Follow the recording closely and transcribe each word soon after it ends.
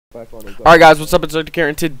Alright guys, what's up? It's Dr.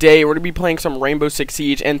 and today we're going to be playing some Rainbow Six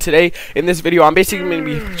Siege, and today in this video I'm basically going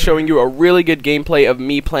to be showing you a really good gameplay of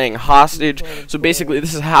me playing Hostage. So basically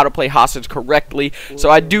this is how to play Hostage correctly. So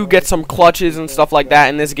I do get some clutches and stuff like that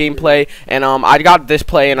in this gameplay, and I got this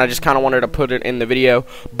play and I just kind of wanted to put it in the video.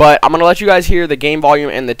 But I'm going to let you guys hear the game volume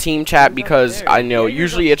and the team chat because I know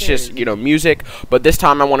usually it's just, you know, music, but this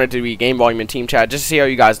time I wanted to be game volume and team chat just to see how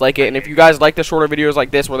you guys like it. And if you guys like the shorter videos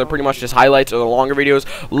like this where they're pretty much just highlights, or the longer videos,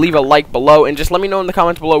 leave a like below and just let me know in the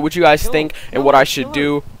comments below what you guys think and what I should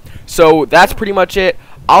do. So that's pretty much it.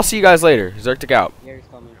 I'll see you guys later. Zertic out. Gary's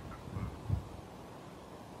coming.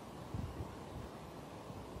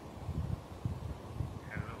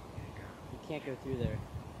 You can't go through there.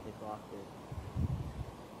 They blocked it.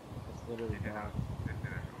 It's literally blocked.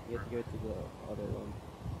 You have to go through the other one.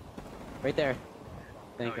 Right there.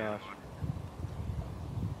 Thank gosh.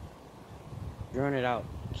 Drone it out.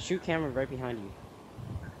 Shoot camera right behind you.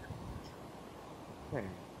 Where?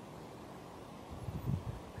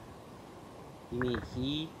 You mean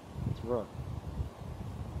he? It's Rook.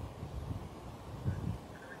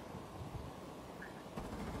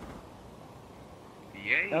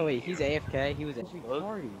 Yay. Oh wait, he's AFK. He was a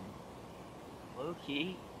party. Low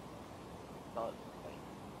key. Thought,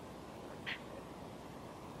 like,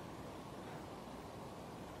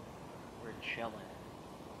 we're chilling.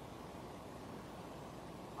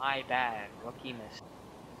 My bad. Rookie missed.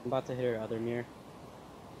 I'm about to hit her other mirror.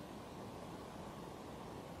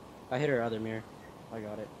 I hit her other mirror. I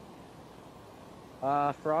got it.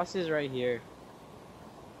 Frost is right here.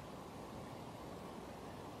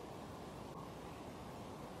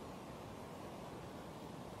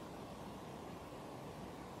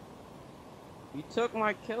 You took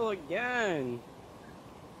my kill again.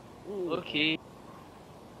 Ooh. Okay.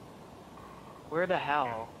 Where the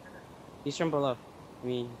hell? He's from below. I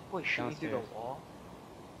mean, Wait, shooting through the downstairs. wall?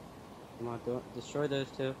 Come on, destroy those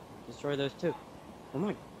two. Destroy those two. Oh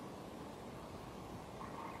my.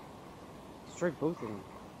 Destroy both of them.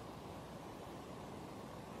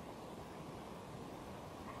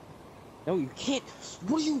 No, you can't.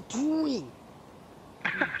 What are you doing?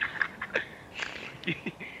 You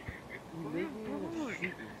make me wanna shoot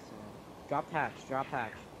myself. Drop hatch. Drop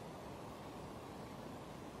hatch.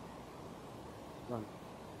 Run.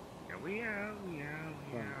 Yeah, we out, we out,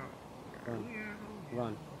 we Run. out. Run. We out.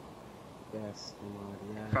 Run. Yes, Lord,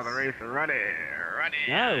 yes. Saw the racer, run it, run it.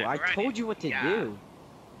 No, I run told it. you what to Yeah. do.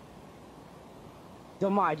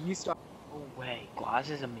 Domad, you start. No way, Gloss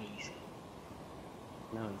is amazing.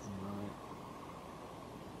 No, it's not.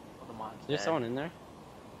 Well, the mon's There's dead. someone in there.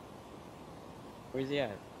 Where's he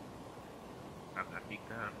at? I'm not peeked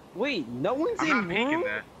down. Wait, no one's I'm in not peeking room?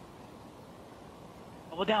 that.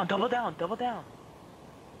 Double down, double down, double down.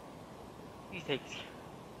 He takes.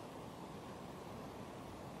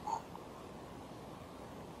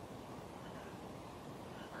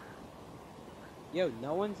 Yo,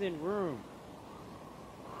 no one's in room.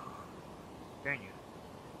 Dang it.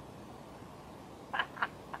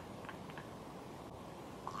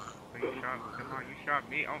 You shot, come on, you shot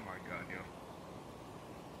me. Oh my god, yo.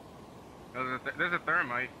 There's a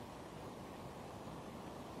thermite.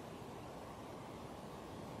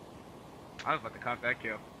 I was about to cop that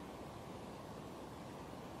kill.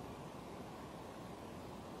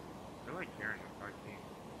 They're like carrying the fight team.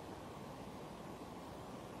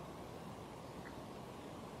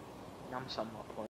 I'm somewhat poor.